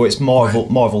movie, or it's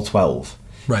Marvel 12.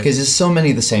 Right. Because there's so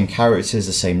many of the same characters,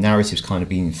 the same narratives kind of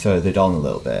being furthered on a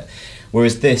little bit.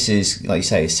 Whereas this is, like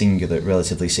you say, a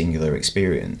relatively singular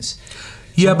experience.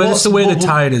 Yeah, but it's the way the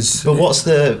tide is. But what's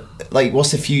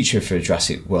the future for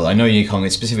Jurassic World? I know you can't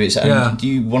get specifics. Do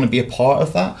you want to be a part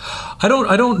of that? I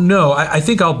don't know. I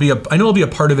think I'll be a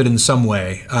part of it in some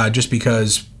way, just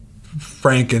because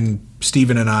Frank and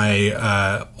Stephen and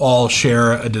I all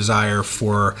share a desire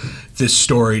for this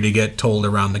story to get told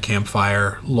around the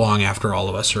campfire long after all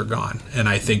of us are gone. And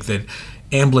I think that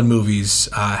Amblin movies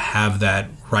have that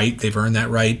right. They've earned that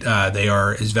right. They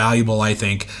are as valuable, I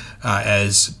think,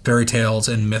 as fairy tales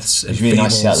and myths and fables. It's really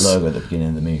fables. nice to see that logo at the beginning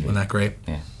of the movie. Wasn't that great?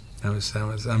 Yeah. That was.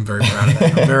 I'm very proud of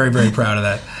that. I'm very, very proud of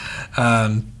that.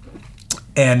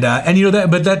 And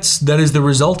that is the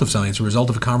result of something. It's a result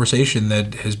of a conversation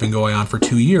that has been going on for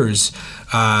 2 years,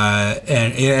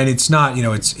 and it's not,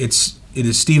 it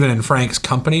is Stephen and Frank's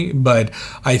company, but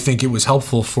I think it was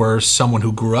helpful for someone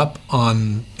who grew up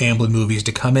on Amblin movies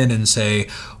to come in and say,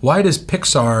 why does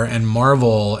Pixar and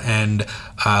Marvel and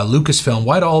Lucasfilm,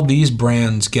 why do all these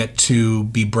brands get to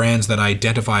be brands that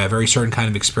identify a very certain kind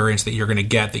of experience that you're going to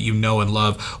get, that you know and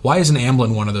love? Why isn't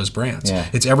Amblin one of those brands? Yeah.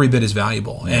 It's every bit as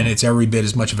valuable, and it's every bit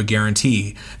as much of a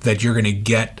guarantee that you're going to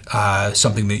get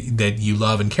something that you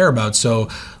love and care about. So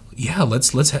yeah,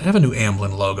 let's have a new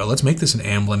Amblin logo. Let's make this an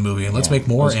Amblin movie, and let's make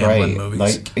more Amblin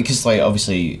movies. Because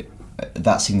obviously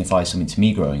that signifies something to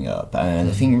me growing up, and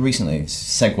I think recently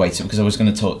segue to, because I was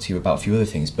going to talk to you about a few other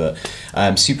things, but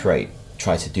Super 8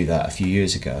 tried to do that a few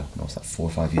years ago. What was that, 4 or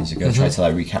 5 years ago? Tried to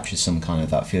recapture some kind of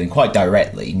that feeling quite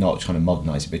directly, not trying to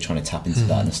modernise it, but trying to tap into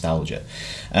that nostalgia.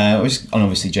 And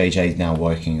obviously JJ now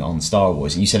working on Star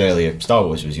Wars, and you said earlier Star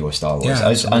Wars was your Star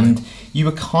Wars, and you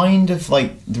were kind of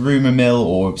like the rumour mill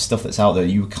or stuff that's out there,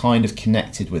 you were kind of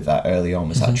connected with that early on.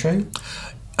 Was that true?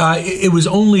 It was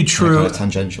only true. Kind of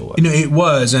tangential. It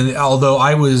was, and although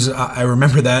I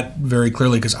remember that very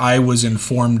clearly because I was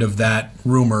informed of that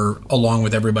rumor along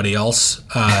with everybody else.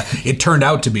 It turned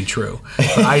out to be true,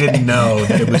 but I didn't know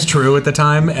that it was true at the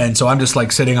time, and so I'm just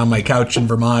like sitting on my couch in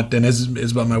Vermont, and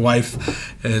Isabel, my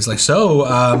wife, is like, so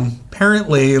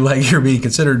apparently, like, you're being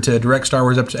considered to direct Star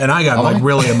Wars episodes, and I got like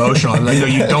really emotional. I'm like, no,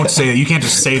 you don't say that. You can't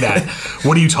just say that.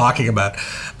 What are you talking about?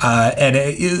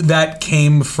 That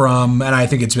came from, and I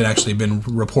think it's actually been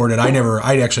reported.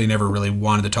 I actually never really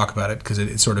wanted to talk about it because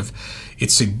it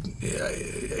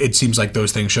seems like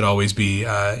those things should always be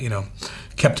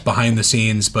kept behind the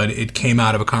scenes. But it came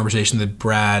out of a conversation that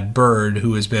Brad Bird,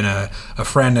 who has been a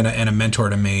friend and a mentor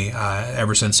to me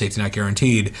ever since Safety Not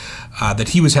Guaranteed, that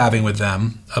he was having with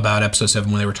them about Episode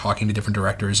 7 when they were talking to different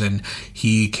directors, and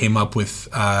he came up with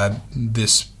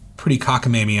this pretty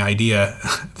cockamamie idea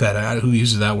that who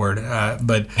uses that word,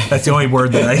 but that's the only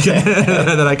word that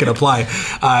I can apply.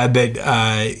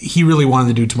 That he really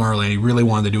wanted to do Tomorrowland. He really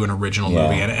wanted to do an original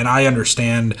movie, and I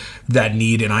understand that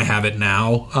need, and I have it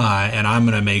now. And I'm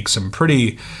going to make some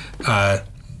pretty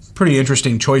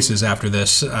interesting choices after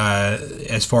this.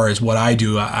 As far as what I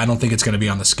do, I don't think it's going to be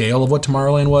on the scale of what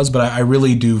Tomorrowland was, but I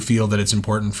really do feel that it's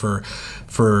important for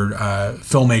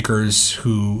filmmakers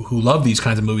who love these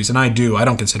kinds of movies, and I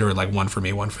don't consider it like one for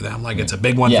me, one for them. Like it's a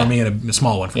big one for me and a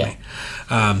small one for me.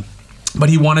 But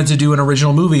he wanted to do an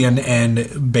original movie,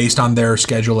 and based on their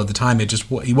schedule at the time,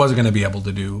 he wasn't going to be able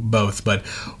to do both. But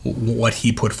what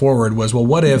he put forward was, well,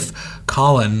 what if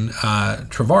Colin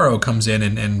Trevorrow comes in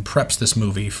and preps this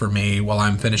movie for me while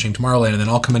I'm finishing Tomorrowland, and then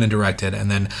I'll come in and direct it,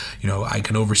 and then I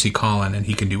can oversee Colin, and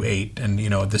he can do 8, and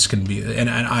this can be. And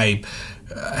I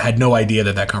had no idea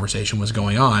that conversation was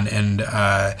going on, and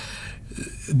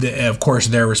of course,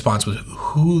 their response was,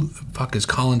 "Who the fuck is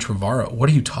Colin Trevorrow? What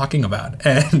are you talking about?"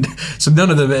 And so none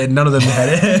of them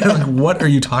had like, "What are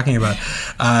you talking about?"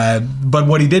 But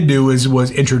what he did do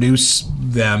was introduce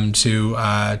them to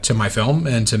my film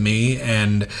and to me,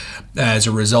 and as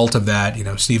a result of that,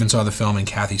 Stephen saw the film and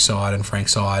Kathy saw it and Frank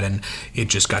saw it, and it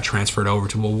just got transferred over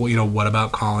to, well, what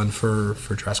about Colin for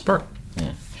Jurassic Park?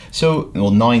 Yeah. So,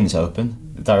 9's open.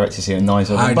 The director's here, 9's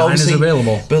open. 9 is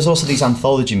available. But there's also these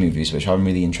anthology movies which I'm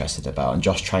really interested about, and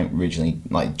Josh Trank originally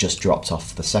just dropped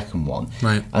off the second one,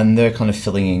 right? And they're kind of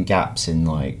filling in gaps in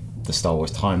the Star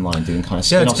Wars timeline, doing kind of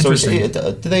spin-off stories.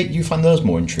 Do you find those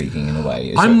more intriguing in a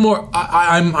way?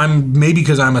 I'm maybe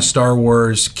because I'm a Star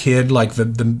Wars kid. Like the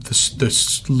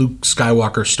Luke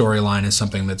Skywalker storyline is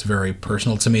something that's very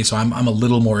personal to me. So I'm a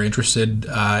little more interested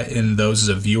in those as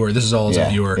a viewer. This is all as a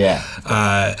viewer.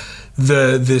 Yeah.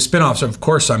 The spin-offs, of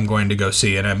course, I'm going to go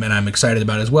see, and I'm excited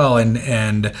about it as well.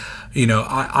 And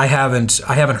I haven't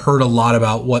heard a lot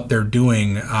about what they're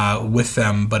doing with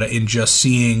them, but in just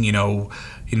seeing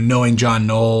knowing John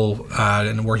Knoll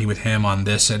and working with him on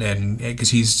this, and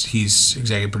because he's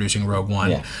executive producing Rogue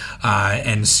One,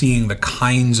 and seeing the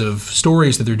kinds of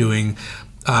stories that they're doing,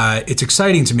 it's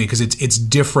exciting to me because it's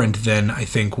different than, I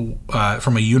think,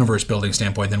 from a universe building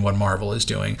standpoint, than what Marvel is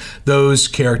doing. Those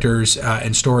characters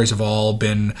and stories have all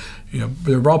been,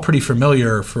 they're all pretty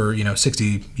familiar for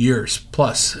 60 years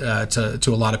plus to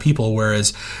a lot of people,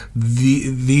 whereas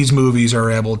these movies are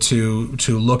able to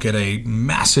look at a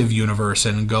massive universe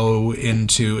and go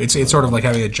into it's sort of like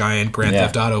having a giant Grand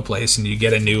Theft Auto place, and you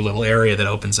get a new little area that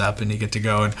opens up and you get to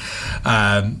go.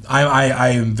 And I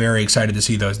am very excited to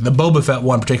see those. The Boba Fett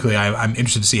one particularly, I'm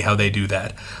interested to see how they do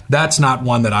that. That's not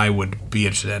one that I would be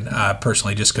interested in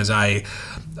personally, just because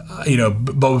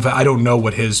Boba Fett, I don't know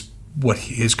what his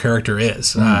character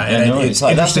is. It's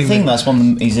like, that's the thing. That's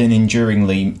one. He's an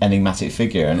enduringly enigmatic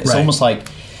figure, and it's almost like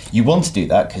you want to do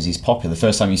that because he's popular. The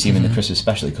first time you see him in the Christmas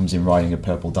special, he comes in riding a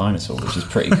purple dinosaur, which is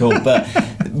pretty cool. But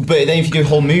then if you do a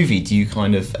whole movie, do you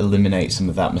kind of eliminate some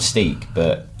of that mystique?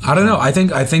 But I don't know. I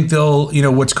think they'll.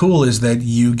 What's cool is that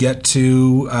you get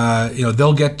to.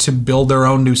 They'll get to build their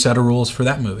own new set of rules for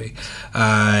that movie,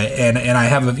 and I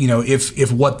have.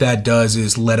 If what that does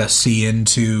is let us see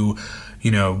into.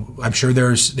 I'm sure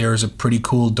there's a pretty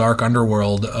cool dark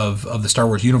underworld of the Star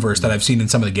Wars universe that I've seen in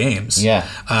some of the games.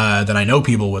 That I know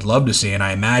people would love to see, and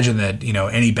I imagine that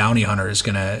any bounty hunter is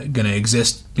gonna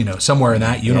exist somewhere in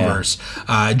that universe.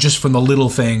 Just from the little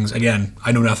things. Again,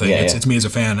 I know nothing. It's me as a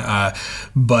fan,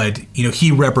 but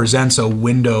he represents a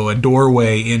window, a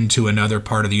doorway into another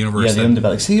part of the universe. The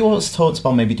underbelly. See, what's talked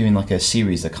about maybe doing like a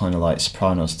series that kind of like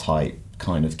Sopranos type.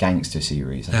 Kind of gangster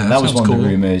series. I think that was one of the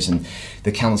rumours, and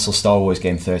the cancelled Star Wars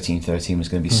game 1313 was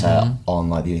going to be set on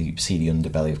like the seedy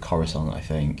underbelly of Coruscant, I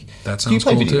think. That sounds Do you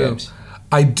play cool video too. Games?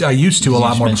 I used to a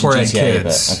lot more before I had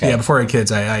kids. Okay. Yeah, before I had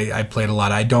kids, I played a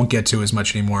lot. I don't get to as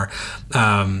much anymore.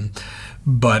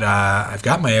 But I've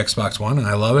got my Xbox One and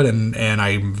I love it, and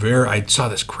I saw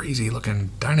this crazy looking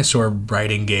dinosaur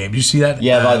riding game. Did you see that?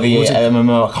 Yeah, like the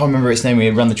MMO. I can't remember its name. We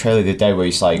ran the trailer the other day where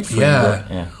it's like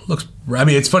looks. I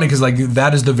mean, it's funny because like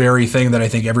that is the very thing that I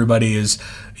think everybody is,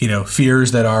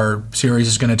 fears that our series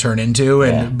is going to turn into,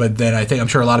 and but then I'm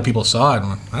sure a lot of people saw it and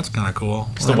went, that's kind of cool.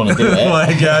 Still want to do it.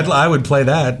 I would play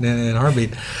that in a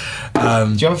heartbeat. Do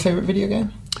you have a favorite video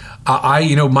game?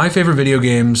 My favorite video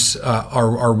games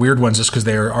are weird ones, just because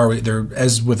they're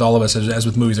as with all of us, as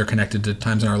with movies, they're connected to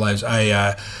times in our lives.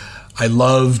 I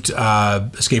loved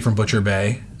Escape from Butcher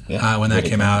Bay when that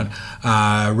came out.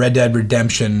 Red Dead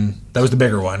Redemption, that was the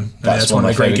bigger one. That's one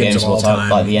of the great games of all time.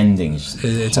 Like the endings,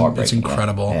 it's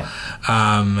incredible.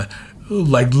 Yeah.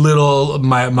 Like little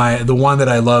the one that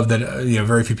I love that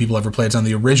very few people ever played. It's on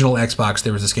the original Xbox.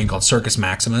 There was this game called Circus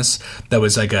Maximus that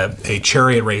was like a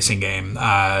chariot racing game,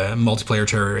 multiplayer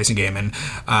chariot racing game, and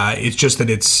it's just that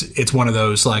it's one of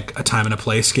those like a time and a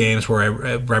place games where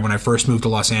right when I first moved to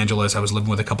Los Angeles, I was living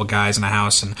with a couple guys in a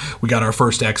house, and we got our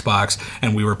first Xbox,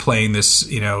 and we were playing this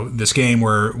this game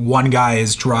where one guy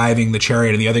is driving the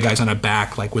chariot and the other guy's on a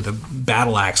back like with a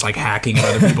battle axe like hacking at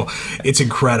other people. It's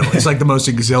incredible. It's like the most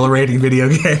exhilarating video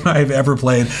game I've ever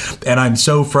played, and I'm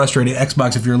so frustrated.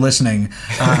 Xbox, if you're listening,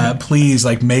 please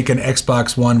like make an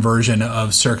Xbox One version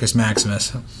of Circus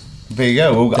Maximus. There you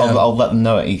go. I'll let them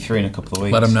know at E3 in a couple of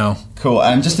weeks. Let them know. Cool.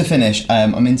 Just to finish,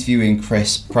 I'm interviewing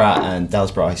Chris Pratt and Dallas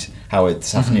Bryce Howard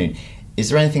this afternoon. Is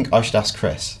there anything I should ask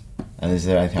Chris, and is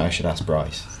there anything I should ask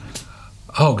Bryce?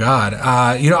 Oh God,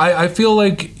 I feel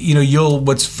like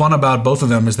what's fun about both of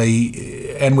them is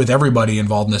they, and with everybody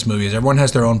involved in this movie, is everyone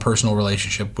has their own personal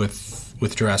relationship with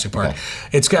with Jurassic Park.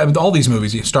 It's got all these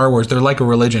movies, Star Wars, they're like a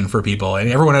religion for people. And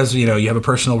everyone has, you have a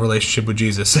personal relationship with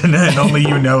Jesus and only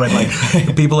you know it.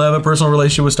 Like people have a personal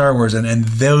relationship with Star Wars and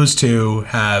those two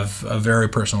have a very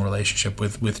personal relationship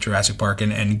with Jurassic Park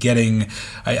and getting,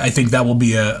 I think that will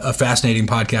be a fascinating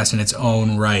podcast in its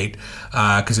own right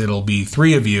because it'll be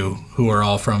three of you who are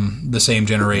all from the same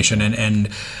generation and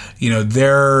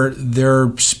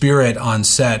their spirit on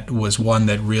set was one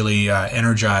that really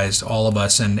energized all of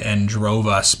us and drove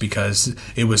us because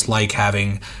it was like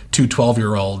having two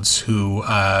 12-year-olds who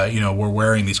were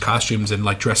wearing these costumes and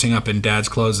like dressing up in dad's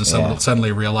clothes and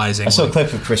suddenly realizing. I saw a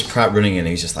clip of Chris Pratt running in and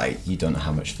he was just like, you don't know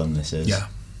how much fun this is. Yeah.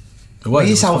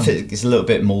 His outfit is a little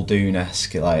bit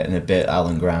Muldoon-esque, and a bit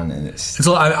Alan Grant, and it's.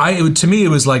 To me, it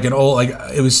was like an old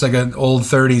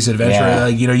 30s adventure. Yeah.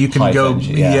 You can high go,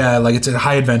 adventure, like it's a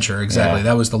high adventure. Exactly, Yeah.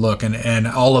 that was the look, and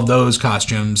all of those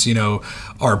costumes,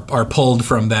 are pulled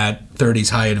from that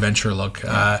 30s high adventure look.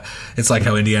 It's like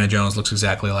how Indiana Jones looks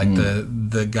exactly like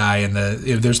the guy in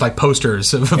there's like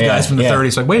posters of guys from the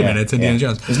 30s. Like, wait a minute, it's Indiana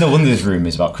Jones. There's no wonder this room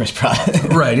is about Chris Pratt.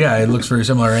 Right, yeah, it looks very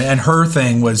similar. And her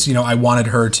thing was, I wanted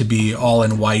her to be all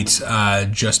in white. She is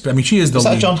the lead. Was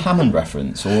that a John Hammond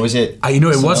reference, or was it? It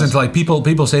wasn't. Else? Like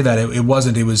people say that it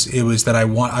wasn't. It was that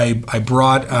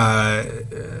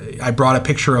I brought a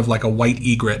picture of like a white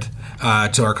egret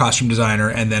to our costume designer,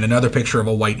 and then another picture of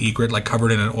a white egret like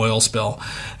covered in an oil spill,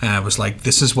 and I was like,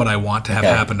 this is what I want to have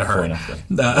happen to her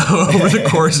over the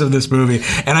course of this movie.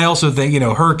 And I also think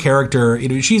her character,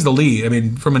 she's the lead. I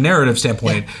mean, from a narrative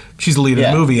standpoint, she's the lead of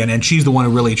the movie, and she's the one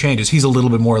who really changes. He's a little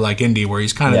bit more like Indy, where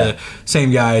he's kind of the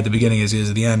same guy at the beginning as he is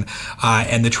at the end,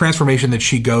 and the transformation that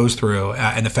she goes through,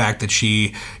 and the fact that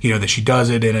she does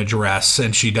it in a dress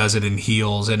and she does it in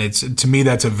heels, and it's, to me,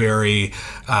 that's a very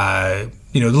a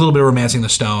little bit of Romancing the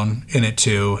Stone in it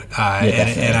too,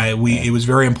 it was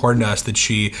very important to us that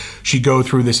she go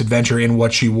through this adventure in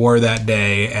what she wore that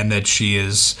day, and that she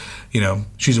is,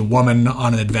 she's a woman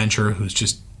on an adventure who's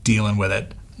just dealing with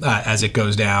it as it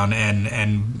goes down,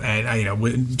 and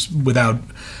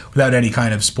without any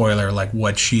kind of spoiler, like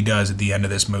what she does at the end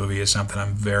of this movie is something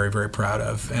I'm very, very proud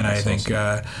of, and I think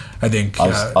I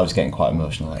was getting quite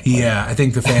emotional. I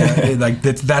think the fan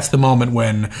that's the moment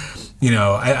when.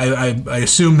 I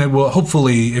assume that we'll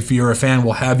hopefully, if you're a fan,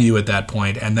 we'll have you at that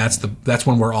point, and that's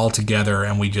when we're all together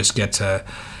and we just get to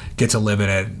live in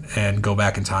it and go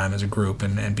back in time as a group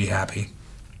and be happy.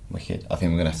 Wicked. I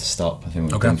think we're gonna have to stop. I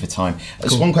think we're going for time. Cool.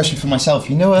 Just one question for myself.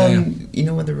 When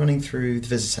they're running through the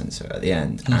visitor centre at the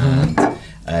end and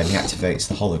he activates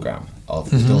the hologram of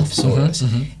the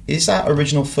Dilophosaurus. Is that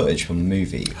original footage from the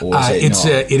movie, or is it not?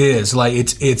 It is. Like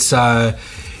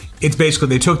it's basically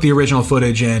they took the original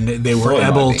footage and they were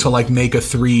able to like make a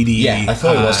 3D. Yeah, I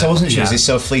thought it was. So I wasn't sure. It's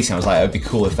so fleeting. I was like, it would be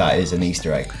cool if that is an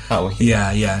Easter egg. No, it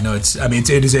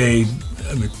is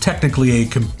technically a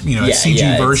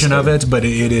CG version of it, but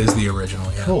it is the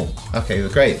original. Yeah. Cool. Okay,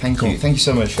 well, great. Thank you. Thank you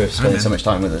so much for spending so much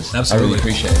time with us. Absolutely. I really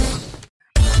appreciate it.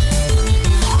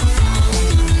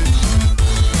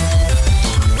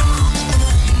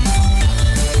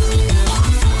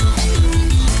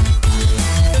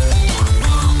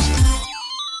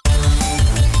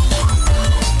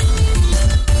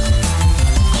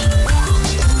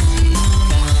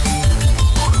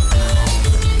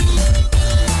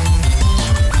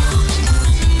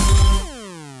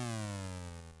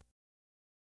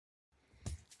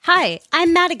 Hi,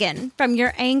 I'm Madigan from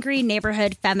Your Angry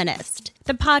Neighborhood Feminist,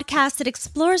 the podcast that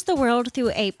explores the world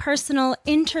through a personal,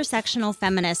 intersectional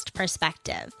feminist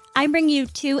perspective. I bring you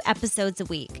 2 episodes a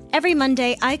week. Every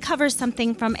Monday, I cover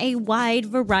something from a wide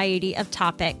variety of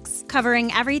topics,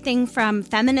 covering everything from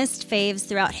feminist faves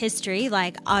throughout history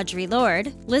like Audre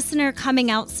Lorde, listener coming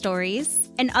out stories,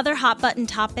 and other hot-button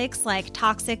topics like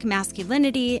toxic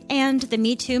masculinity and the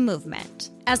Me Too movement,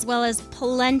 as well as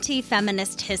plenty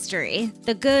feminist history,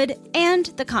 the good and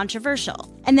the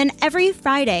controversial. And then every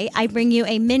Friday, I bring you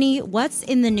a mini What's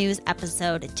in the News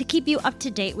episode to keep you up to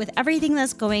date with everything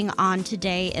that's going on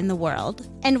today in the world.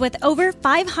 And with over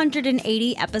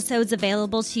 580 episodes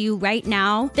available to you right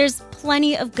now, there's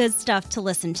plenty of good stuff to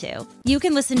listen to. You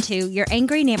can listen to Your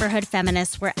Angry Neighborhood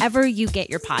Feminist wherever you get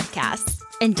your podcasts.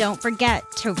 And don't forget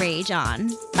to rage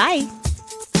on. Bye.